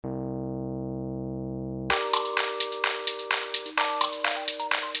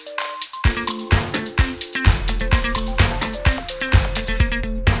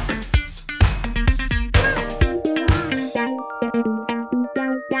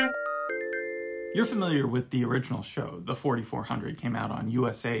You're familiar with the original show. The 4400 came out on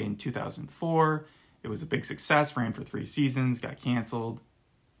USA in 2004. It was a big success, ran for 3 seasons, got canceled.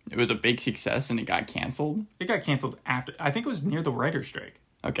 It was a big success and it got canceled? It got canceled after, I think it was near the writer's strike.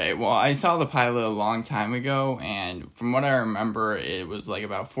 Okay, well, I saw the pilot a long time ago, and from what I remember, it was like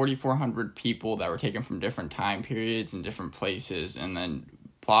about 4,400 people that were taken from different time periods and different places, and then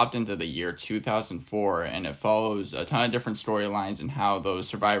plopped into the year 2004, and it follows a ton of different storylines and how those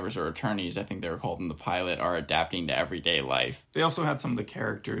survivors or attorneys, I think they were called in the pilot, are adapting to everyday life. They also had some of the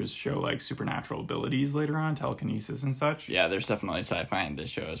characters show like supernatural abilities later on, telekinesis and such. Yeah, there's definitely sci-fi in this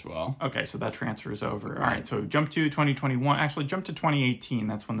show as well. Okay, so that transfers over. All right, so jump to 2021. Actually, jump to 2018.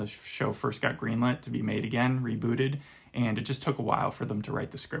 That's when the show first got greenlit to be made again, rebooted. And it just took a while for them to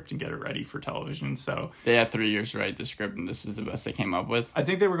write the script and get it ready for television. So they had 3 years to write the script, and this is the best they came up with. I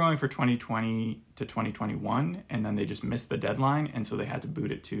think they were going for 2020 to 2021, and then they just missed the deadline, and so they had to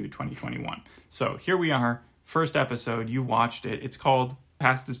boot it to 2021. So here we are, first episode. You watched it. It's called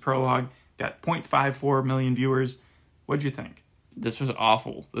Past His Prologue. Got 0.54 million viewers. What'd you think? This was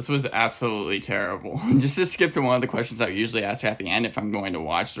awful. This was absolutely terrible. Just to skip to one of the questions I usually ask at the end if I'm going to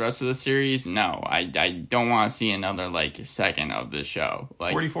watch the rest of the series, no, I don't want to see another, second of the show.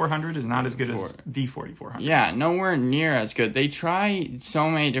 4400 is not as good as the 4400. Yeah, nowhere near as good. They try so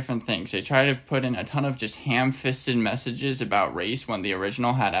many different things. They try to put in a ton of just ham-fisted messages about race when the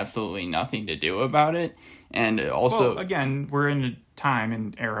original had absolutely nothing to do about it. And also... Well, again, we're in a time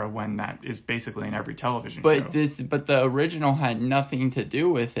and era when that is basically in every television show. But the original had nothing to do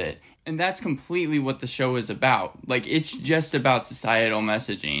with it. And that's completely what the show is about. It's just about societal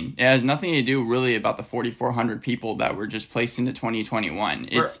messaging. It has nothing to do really about the 4,400 people that were just placed into 2021.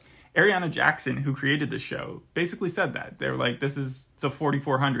 Ariana Jackson, who created the show, basically said that. They were like, this is the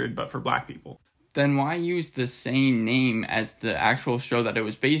 4,400, but for black people. Then why use the same name as the actual show that it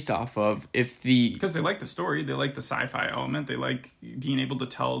was based off of Because they like the story, they like the sci-fi element, they like being able to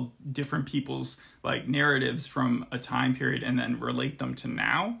tell different people's narratives from a time period and then relate them to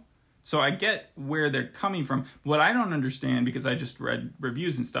now. So I get where they're coming from. What I don't understand, because I just read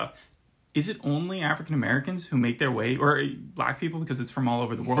reviews and stuff, is it only African Americans who make their way, or black people, because it's from all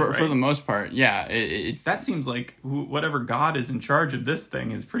over the world, right? For the most part, yeah. That seems like whatever God is in charge of this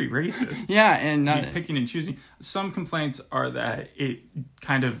thing is pretty racist. Yeah, and not picking and choosing. Some complaints are that it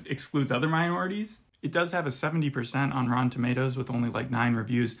kind of excludes other minorities. It does have a 70% on Rotten Tomatoes with only 9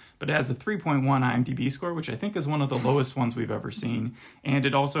 reviews, but it has a 3.1 IMDb score, which I think is one of the lowest ones we've ever seen. And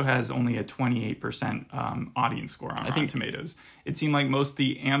it also has only a 28% audience score on Rotten Tomatoes. It seemed like most of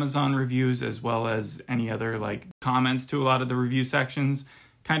the Amazon reviews, as well as any other comments to a lot of the review sections,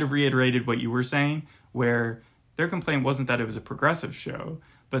 kind of reiterated what you were saying, where their complaint wasn't that it was a progressive show,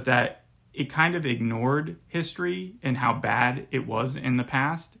 but that it kind of ignored history and how bad it was in the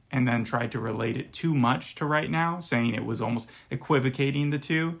past, and then tried to relate it too much to right now, saying it was almost equivocating the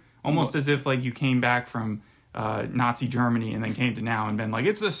two, almost as if you came back from Nazi Germany and then came to now and been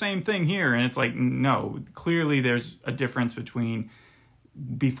it's the same thing here. And it's no, clearly there's a difference between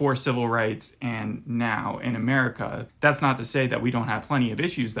before civil rights and now in America. That's not to say that we don't have plenty of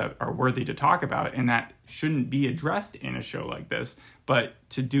issues that are worthy to talk about and that shouldn't be addressed in a show like this, but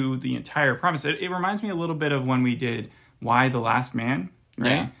to do the entire premise, it reminds me a little bit of when we did Why the Last Man, right?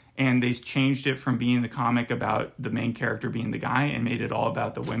 Yeah. And they changed it from being the comic about the main character being the guy and made it all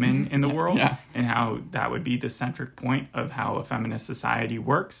about the women in the world, and how that would be the centric point of how a feminist society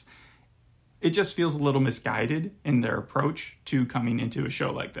works. It just feels a little misguided in their approach to coming into a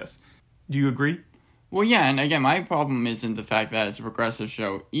show like this. Do you agree? Well, yeah, and again, my problem isn't the fact that it's a progressive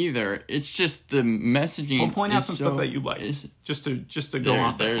show either. It's just the messaging. Well, point out some stuff that you liked, just to go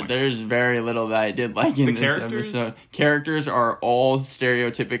on that point. There's very little that I did like in this episode. Characters are all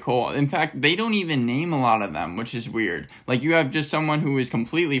stereotypical. In fact, they don't even name a lot of them, which is weird. You have just someone who is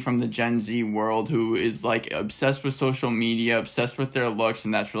completely from the Gen Z world, who is obsessed with social media, obsessed with their looks,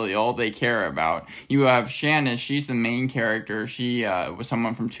 and that's really all they care about. You have Shanna, she's the main character. She was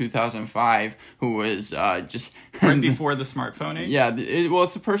someone from 2005 who was just right before the smartphone age. Yeah,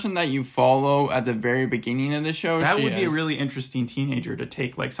 it's the person that you follow at the very beginning of the show. That would be a really interesting teenager to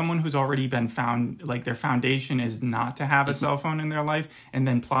take, someone who's already been found, their foundation is not to have a cell phone in their life, and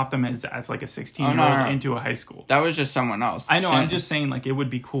then plop them as a 16-year-old into a high school. That was just someone else. I know. I'm just saying, it would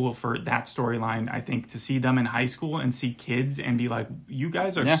be cool for that storyline, I think, to see them in high school and see kids and be like, you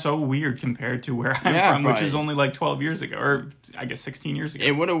guys are so weird compared to where I'm from, which is only 12 years ago, or I guess 16 years ago.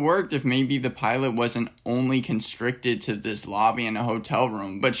 It would have worked if maybe the pilot was wasn't only constricted to this lobby in a hotel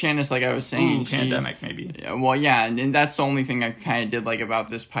room. But Shannis, like I was saying, pandemic maybe. Well, yeah, and that's the only thing I kind of did like about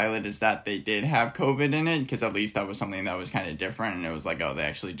this pilot is that they did have COVID in it, because at least that was something that was kind of different, and it was like, oh, they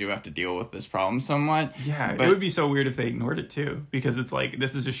actually do have to deal with this problem somewhat. Yeah, it would be so weird if they ignored it too, because it's like,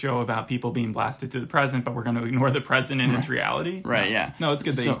 this is a show about people being blasted to the present, but we're going to ignore the present in its reality. Right, yeah. No, it's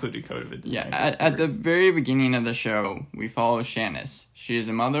good they included COVID. Yeah, at the very beginning of the show, we follow Shannis. She is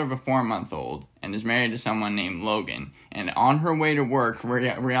a mother of a 4-month-old and is married to someone named Logan. And on her way to work,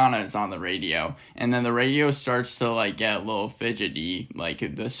 Rihanna is on the radio. And then the radio starts to, like, get a little fidgety.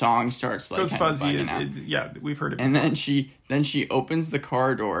 Like, the song starts, like, goes fuzzy. Yeah, we've heard it before. And then she opens the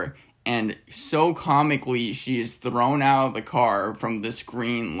car door. And so comically, she is thrown out of the car from this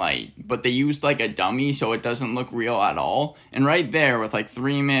green light. But they used, like, a dummy, so it doesn't look real at all. And right there, with, like,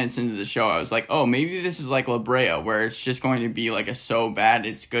 3 minutes into the show, I was like, oh, maybe this is like La Brea, where it's just going to be, like, a so bad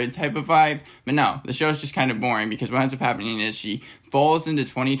it's good type of vibe. But no, the show's just kind of boring, because what ends up happening is she falls into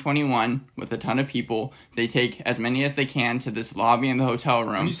 2021 with a ton of people. They take as many as they can to this lobby in the hotel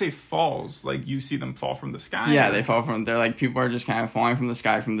room. When you say falls, like you see them fall from the sky? Yeah, they fall from, they're like, people are just kind of falling from the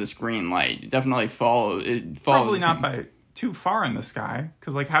sky from this green light. Definitely falls. Probably not by too far in the sky,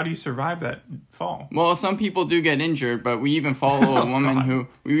 because like, how do you survive that fall? Well, some people do get injured, but we even follow a woman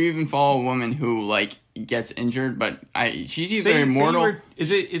who like gets injured, but she's either immortal. Is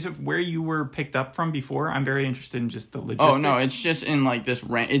it where you were picked up from before? I'm very interested in just the logistics. Oh no, it's just in like this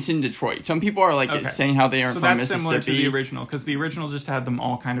it's in Detroit. Some people are like saying how they are from Mississippi. So that's similar to the original, because the original just had them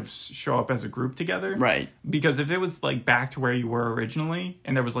all kind of show up as a group together. Right. Because if it was like back to where you were originally,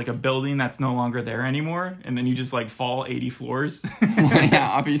 and there was like a building that's no longer there anymore, and then you just like fall 80 floors. Well, yeah,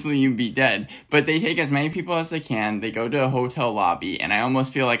 obviously you'd be dead. But they take as many people as they can. They go to a hotel lobby, and I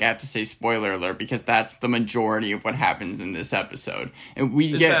almost feel like I have to say spoiler alert, because that's the majority of what happens in this episode. And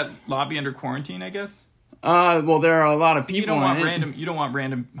Is that lobby under quarantine, I guess? Well, there are a lot of people. You don't want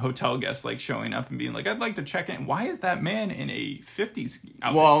random hotel guests like showing up and being like, "I'd like to check in." Why is that man in a 50s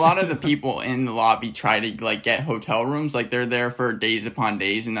outfit? Well, a lot of the people in the lobby try to like get hotel rooms. Like they're there for days upon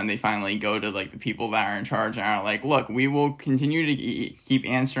days, and then they finally go to like the people that are in charge and are like, "Look, we will continue to keep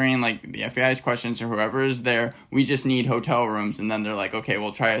answering like the FBI's questions or whoever is there. We just need hotel rooms." And then they're like, "Okay,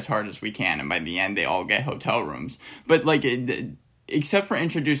 we'll try as hard as we can." And by the end, they all get hotel rooms. But like except for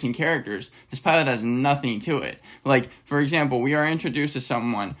introducing characters, this pilot has nothing to it. Like, for example, we are introduced to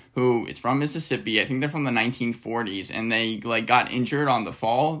someone who is from Mississippi. I think they're from the 1940s, and they like got injured on the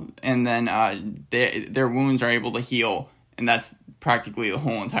fall, and then their wounds are able to heal, and that's practically the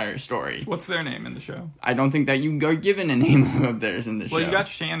whole entire story. What's their name in the show? I don't think that you are given a name of theirs in the show. Well, you got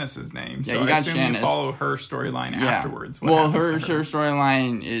Shannis's name, yeah, so I assume you follow her storyline afterwards. Her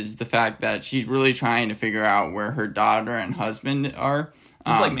storyline is the fact that she's really trying to figure out where her daughter and husband are. It's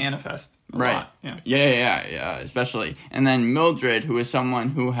like Manifest. Right. Lot. Yeah, especially. And then Mildred, who is someone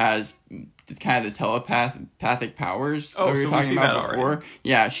who has kind of the telepathic powers that we were talking about before. Already.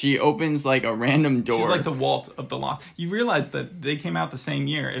 Yeah, she opens like a random door. She's like the Walt of the Lost. You realize that they came out the same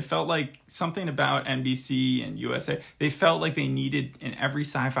year. It felt like something about NBC and USA. They felt like they needed in every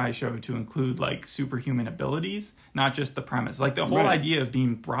sci-fi show to include like superhuman abilities, not just the premise. Like the whole idea of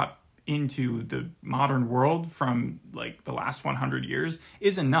being brought into the modern world from like the last 100 years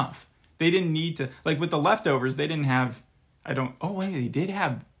is enough. They didn't need to, like with The Leftovers, they didn't have, they did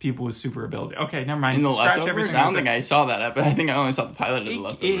have people with super ability. Okay, never mind. In The Leftovers? I don't think I saw that, but I think I only saw the pilot of The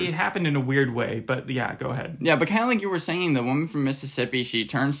Leftovers. It happened in a weird way, but yeah, go ahead. Yeah, but kind of like you were saying, the woman from Mississippi, she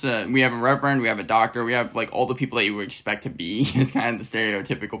turns to, we have a reverend, we have a doctor, we have like all the people that you would expect to be is kind of the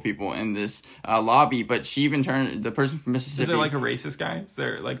stereotypical people in this lobby, but she even turned, the person from Mississippi. Is there like a racist guy? Is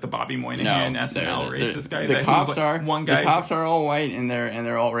there like the Bobby Moynihan SNL racist guy? The cops are, one guy. The cops are all white and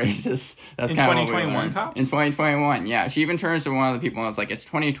they're all racist. That's in kind 2021 of cops? In 2021, yeah. She even turns to one of the people and was like, it's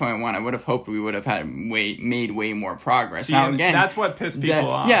 2021, I would have hoped we would have had made way more progress. See, now again, that's what pissed people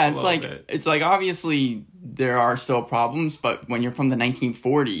off. Yeah, it's like obviously there are still problems, but when you're from the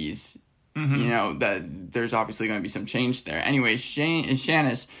 1940s, you know that there's obviously going to be some change there. Anyway,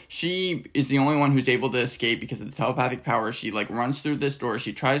 Shannis, she is the only one who's able to escape because of the telepathic power. She like runs through this door.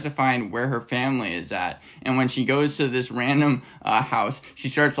 She tries to find where her family is at, and when she goes to this random house, she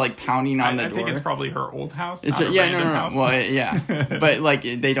starts like pounding on the door. I think it's probably her old house. It's not a random house. Well, yeah, but like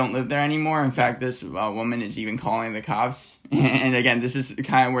they don't live there anymore. In fact, this woman is even calling the cops. And again, this is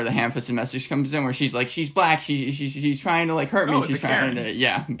kind of where the ham-fisted message comes in, where she's like, she's black, she's trying to like hurt me. She's trying to,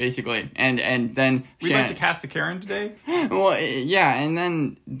 yeah, basically. And then we'd like to cast a Karen today. Well, yeah, and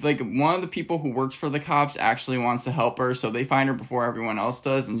then like one of the people who works for the cops actually wants to help her, so they find her before everyone else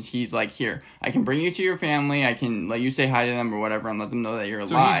does, and he's like, "Here, I can bring you to your family. I can let you say hi to them or whatever, and let them know that you're alive."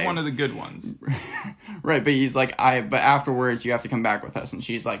 So he's one of the good ones. Right, but he's like, but afterwards you have to come back with us. And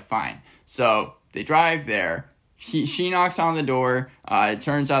she's like, fine. So they drive there. She knocks on the door. It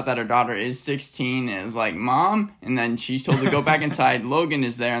turns out that her daughter is 16 and is like, Mom? And then she's told to go back inside. Logan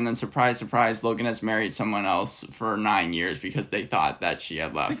is there, and then surprise, surprise, Logan has married someone else for 9 years because they thought that she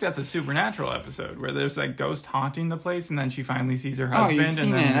had left. I think that's a Supernatural episode where there's like ghost haunting the place, and then she finally sees her husband. Oh, you've seen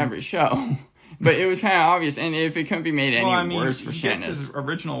and then it in every show. But it was kind of obvious, and if it couldn't be made any worse for he gets Shannis. his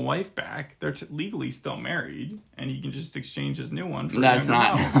original wife back. They're legally still married, and he can just exchange his new one for That's a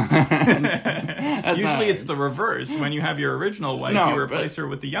not. That's Usually it's the reverse. When you have your original wife, you replace her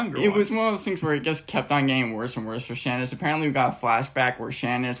with the younger one. It was one of those things where it just kept on getting worse and worse for Shannis. Apparently, we got a flashback where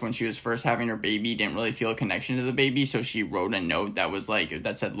Shannis, when she was first having her baby, didn't really feel a connection to the baby, so she wrote a note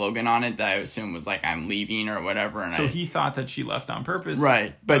that said Logan on it that I assume was like, I'm leaving or whatever. And so he thought that she left on purpose,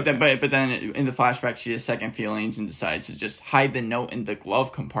 right? But then in the flashback, she has second feelings and decides to just hide the note in the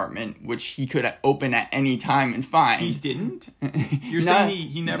glove compartment, which he could open at any time and find. He didn't? You're saying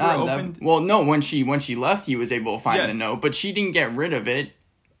he never opened? No, when she left, he was able to find the note, but she didn't get rid of it.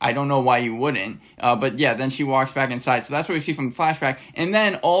 I don't know why you wouldn't. But yeah, then she walks back inside. So that's what we see from the flashback. And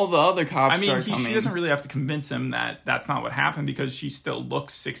then all the other cops start coming. She doesn't really have to convince him that that's not what happened because she still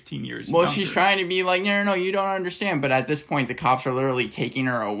looks 16 years younger. Well, she's trying to be like, no, you don't understand. But at this point, the cops are literally taking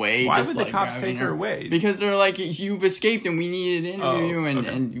her away. Why would the cops take her away? Because they're like, you've escaped and we need to interview you.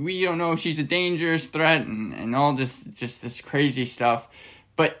 And we don't know if she's a dangerous threat and all this, just this crazy stuff.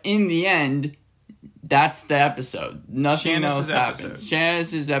 But in the end, that's the episode. Nothing else happens.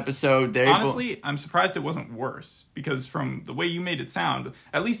 Shannis' episode. Honestly, I'm surprised it wasn't worse because from the way you made it sound,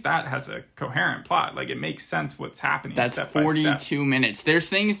 at least that has a coherent plot. Like, it makes sense what's happening. That's step 42 by step. minutes. There's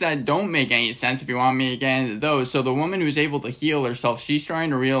things that don't make any sense if you want me to get into those. So the woman who's able to heal herself, she's trying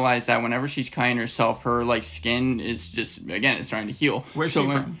to realize that whenever she's cutting herself, her like skin is just it's trying to heal. Where's she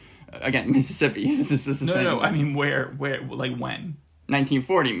from? Again, Mississippi. No. I mean, where, like when?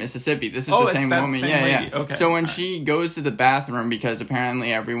 1940, Mississippi. This is the same woman. Same lady. Okay. So when she goes to the bathroom, because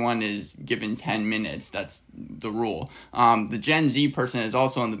apparently everyone is given 10 minutes, that's the rule. The Gen Z person is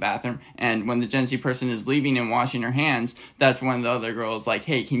also in the bathroom, and when the Gen Z person is leaving and washing her hands, that's when the other girl is like,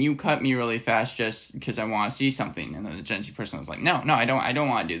 "Hey, can you cut me really fast just because I want to see something?" And then the Gen Z person is like, "No, I don't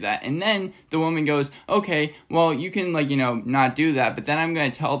want to do that." And then the woman goes, "Okay, well, you can not do that, but then I'm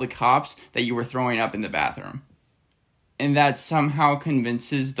going to tell the cops that you were throwing up in the bathroom." And that somehow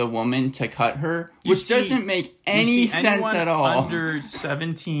convinces the woman to cut her, which doesn't make any sense at all. Under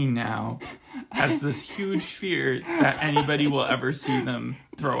 17 now has this huge fear that anybody will ever see them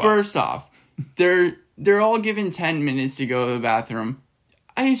throw up. First off, they're all given 10 minutes to go to the bathroom.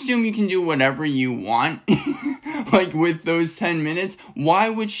 I assume you can do whatever you want, like with those 10 minutes.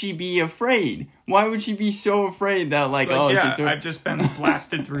 Why would she be afraid? Why would she be so afraid that I've just been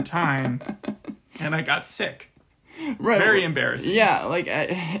blasted through time and I got sick. Right. Very embarrassing. Yeah,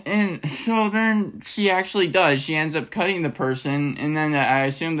 and so then she actually does. She ends up cutting the person, and then I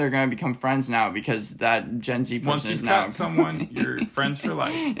assume they're going to become friends now because that Gen Z person is now... Once you've cut someone, you're friends for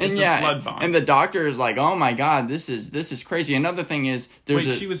life. It's a blood bond. And the doctor is like, "Oh my God, this is crazy." Another thing is,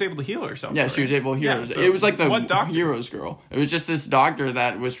 she was able to heal herself. Yeah, she was able to heal herself. So it was like the hero's girl. It was just this doctor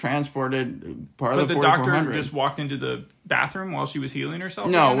that was transported part of the 4400. But the doctor just walked into the bathroom while she was healing herself?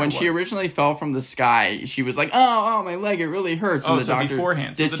 No, when she originally fell from the sky, she was like, oh, my leg, it really hurts. And so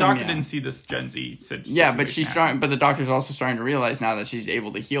beforehand. So the doctor didn't see this Gen Z situation. Yeah, but but the doctor's also starting to realize now that she's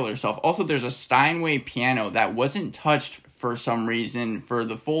able to heal herself. Also, there's a Steinway piano that wasn't touched for some reason for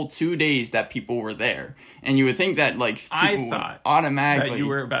the full 2 days that people were there. And you would think that, I thought automatically... that you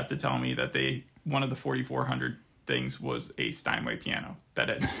were about to tell me that one of the 4,400 things was a Steinway piano. That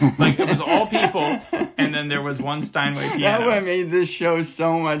it was all people, and then there was one Steinway piano. That would have made this show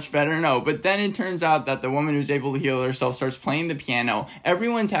so much better. No, but then it turns out that the woman who's able to heal herself starts playing the piano.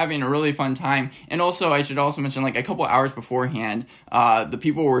 Everyone's having a really fun time. And also, I should also mention, a couple hours beforehand, the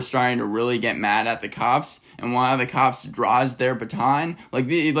people were starting to really get mad at the cops. And one of the cops draws their baton.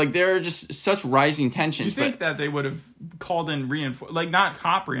 There are just such rising tensions. You think that they would have called in not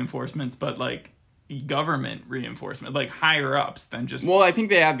cop reinforcements, but government reinforcement, higher ups than just... Well, I think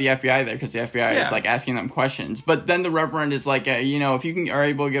they have the FBI there because the FBI is asking them questions. But then the Reverend is like, if you are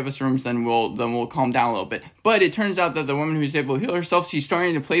able to give us rooms, then we'll calm down a little bit. But it turns out that the woman who's able to heal herself, she's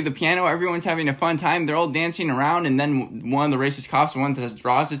starting to play the piano. Everyone's having a fun time. They're all dancing around, and then one of the racist cops, the one that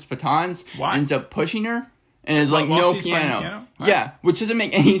draws its batons, ends up pushing her. And it's no piano. Yeah, which doesn't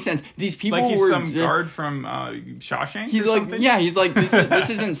make any sense. These people like he's were some guard from Shawshank. He's or like, something? yeah, he's like, this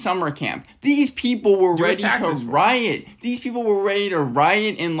isn't summer camp. These people were ready to riot. These people were ready to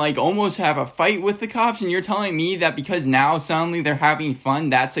riot and like almost have a fight with the cops. And you're telling me that because now suddenly they're having fun,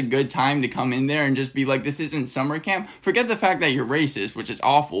 that's a good time to come in there and just be like, this isn't summer camp. Forget the fact that you're racist, which is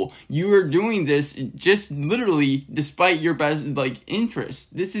awful. You are doing this just literally despite your best like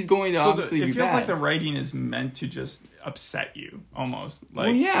interest. This is going to obviously be bad. It feels like the writing is meant to just upset you almost. Like,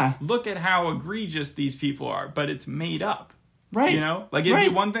 well, yeah. Look at how egregious these people are, but it's made up. Right. You know? Like, it'd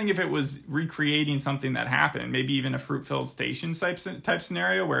be one thing if it was recreating something that happened, maybe even a Fruitvale Station type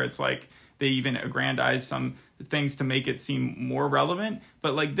scenario where it's like they even aggrandize some things to make it seem more relevant.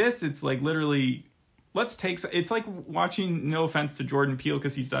 But like this, it's like literally, it's like watching, no offense to Jordan Peele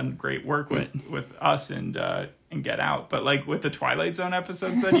because he's done great work with Us and Get Out, but like with the Twilight Zone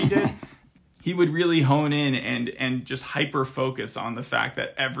episodes that he did, he would really hone in and just hyper focus on the fact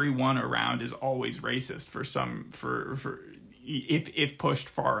that everyone around is always racist for if pushed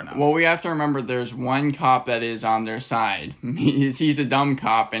far enough. Well, we have to remember there's one cop that is on their side. He's a dumb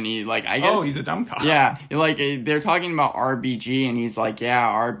cop, and he like I guess. Oh, he's a dumb cop. Yeah, like they're talking about RBG, and he's like, yeah,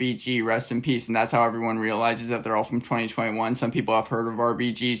 RBG, rest in peace, and that's how everyone realizes that they're all from 2021. Some people have heard of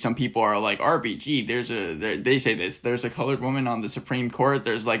RBG. Some people are like, RBG. They say this. There's a colored woman on the Supreme Court.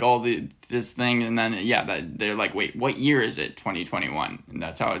 There's like all this thing, and then that they're like, wait, what year is it? 2021, and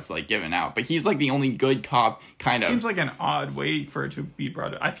that's how it's like given out. But he's like the only good cop, kind of. Seems like an odd way for it to be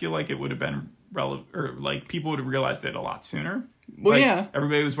brought up. I feel like it would have been relevant, or like people would have realized it a lot sooner. Well, like, yeah,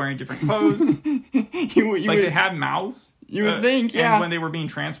 everybody was wearing different clothes. They had mouths. You would think, yeah. And when they were being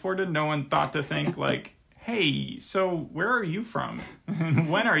transported, no one thought to think like, hey, so where are you from?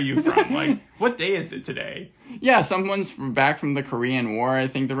 When are you from? Like, what day is it today? Yeah, someone's back from the Korean War, I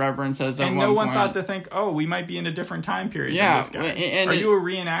think the Reverend says at one point. And no one thought to think, oh, we might be in a different time period than this guy. Are you a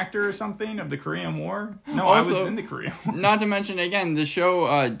reenactor or something of the Korean War? No, also, I was in the Korean War. Not to mention, again, the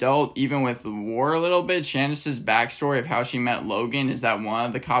show dealt even with the war a little bit. Shanice's backstory of how she met Logan is that one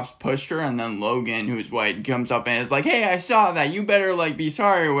of the cops pushed her, and then Logan, who's white, comes up and is like, hey, I saw that, you better like be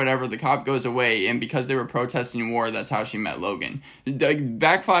sorry or whatever. The cop goes away, and because they were protesting war, that's how she met Logan. The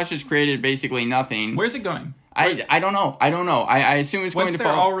Backflash has created basically nothing. Where's it going? I don't know. I assume it's going to fall.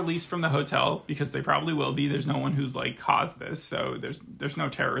 Once they're all released from the hotel, because they probably will be, there's no one who's like caused this, so there's no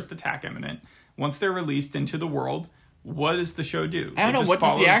terrorist attack imminent. Once they're released into the world, what does the show do? I don't know. What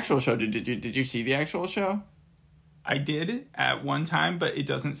does the actual show do? Did you see the actual show? I did at one time, but it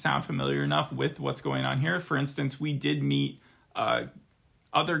doesn't sound familiar enough with what's going on here. For instance, we did meet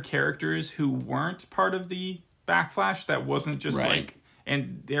other characters who weren't part of the Backflash. That wasn't just like,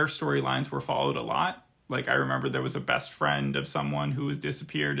 and their storylines were followed a lot. Like, I remember there was a best friend of someone who was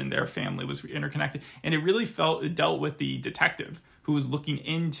disappeared and their family was interconnected. And it really dealt with the detective who was looking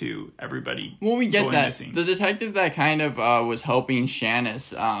into everybody. Well, we get that. Missing. The detective that kind of was helping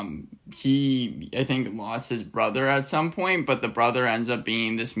Shanice, he, I think, lost his brother at some point, but the brother ends up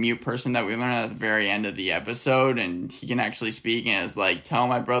being this mute person that we learn at the very end of the episode, and he can actually speak and is like, tell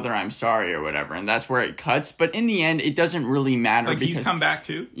my brother I'm sorry or whatever. And that's where it cuts. But in the end, it doesn't really matter. Like, he's come back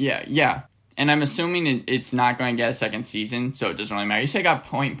too? Yeah. And I'm assuming it's not going to get a second season, so it doesn't really matter. You say it got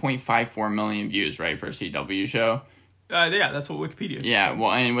 0.54 million views, right, for a CW show? Yeah, that's what Wikipedia says. Yeah,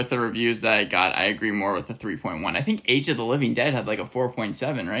 well, and with the reviews that I got, I agree more with the 3.1. I think Age of the Living Dead had like a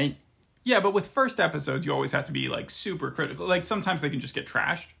 4.7, right? Yeah, but with first episodes, you always have to be like super critical. Like, sometimes they can just get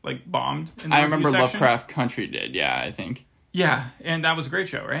trashed, like bombed in the I remember section. Lovecraft Country did, yeah, I think. Yeah, and that was a great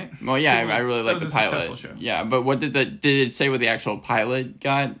show, right? Well, yeah, I really liked the pilot. Successful show. Yeah, but what did it say what the actual pilot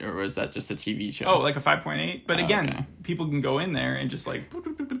got, or was that just a TV show? Oh, like a 5.8. But again, people can go in there and just like put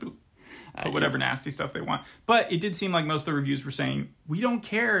whatever nasty stuff they want. But it did seem like most of the reviews were saying, we don't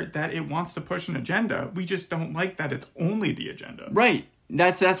care that it wants to push an agenda. We just don't like that it's only the agenda. Right.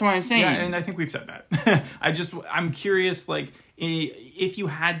 That's what I'm saying. Yeah, and I think we've said that. I'm curious, like, if you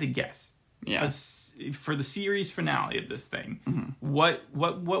had to guess. Yeah. For the series finale of this thing, mm-hmm. what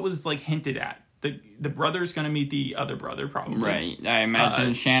was like hinted at? The brother's going to meet the other brother, probably. Right. I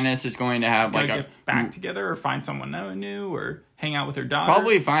imagine Shanice is going to have like get back together, or find someone new, or hang out with her daughter.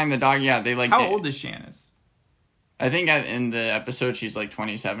 Probably find the dog. Yeah, How old is Shanice? I think in the episode she's like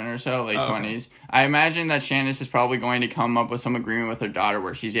 27 or so, late 20s. Okay. I imagine that Shanice is probably going to come up with some agreement with her daughter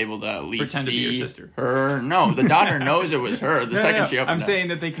where she's able to at least pretend see to be her sister. Her. No, the daughter knows it was her. The second she opens I'm saying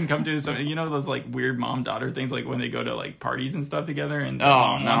that they can come to some, those like weird mom-daughter things, like when they go to like parties and stuff together, and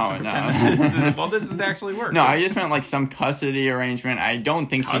mom wants to pretend well, this doesn't actually work. No, I just meant like some custody arrangement. I don't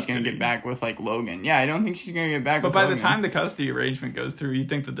think she's going to get back with like Logan. Yeah, I don't think she's going to get back with Logan. But by the time the custody arrangement goes through, you'd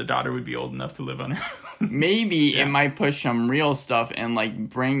think that the daughter would be old enough to live on her own. Maybe. Yeah. might push some real stuff and like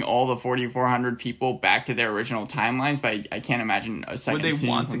bring all the 4,400 people back to their original timelines, but I can't imagine a second. Would they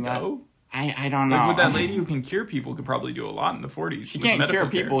want to go? I don't know. Like, with that lady who can cure people could probably do a lot in the 40s. She can't cure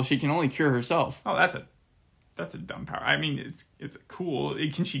people. She can only cure herself. Oh, that's a dumb power. I mean, it's cool.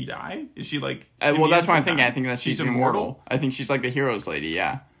 Can she die? Is she like? Well, that's what I'm thinking. I think that she's immortal. I think she's like the hero's lady.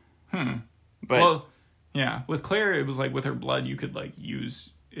 Yeah. But yeah, with Claire, it was like with her blood, you could like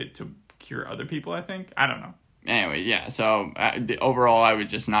use it to cure other people. I think. I don't know. Anyway, yeah. So overall, I would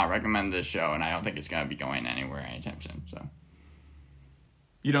just not recommend this show, and I don't think it's gonna be going anywhere anytime soon. So.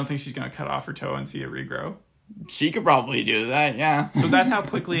 You don't think she's gonna cut off her toe and see it regrow? She could probably do that, yeah. So that's how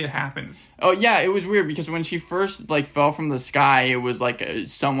quickly it happens. Oh, yeah, it was weird because when she first, like, fell from the sky, it was, like, a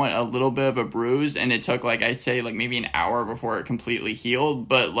little bit of a bruise, and it took, like, I'd say, like, maybe an hour before it completely healed,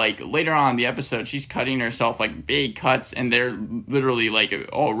 but, like, later on in the episode, she's cutting herself, like, big cuts, and they're literally, like,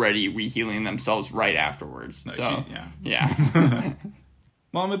 already re-healing themselves right afterwards. No, so, yeah.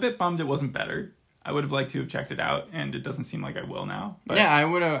 Well, I'm a bit bummed it wasn't better. I would have liked to have checked it out, and it doesn't seem like I will now. But yeah, I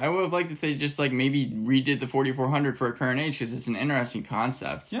would have liked if they just like maybe redid the 4,400 for a current age because it's an interesting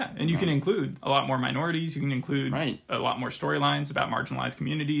concept. Yeah, and you can include a lot more minorities. You can include a lot more storylines about marginalized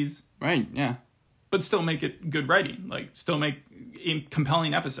communities. Right. Yeah. But still make it good writing. Like still make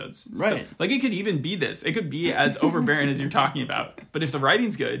compelling episodes. Right. Like it could even be this. It could be as overbearing as you're talking about. But if the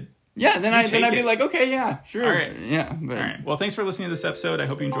writing's good. Yeah, then I'd be like, okay, yeah, sure. All right. Yeah. All right. Well, thanks for listening to this episode. I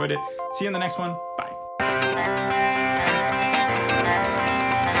hope you enjoyed it. See you in the next one. Bye.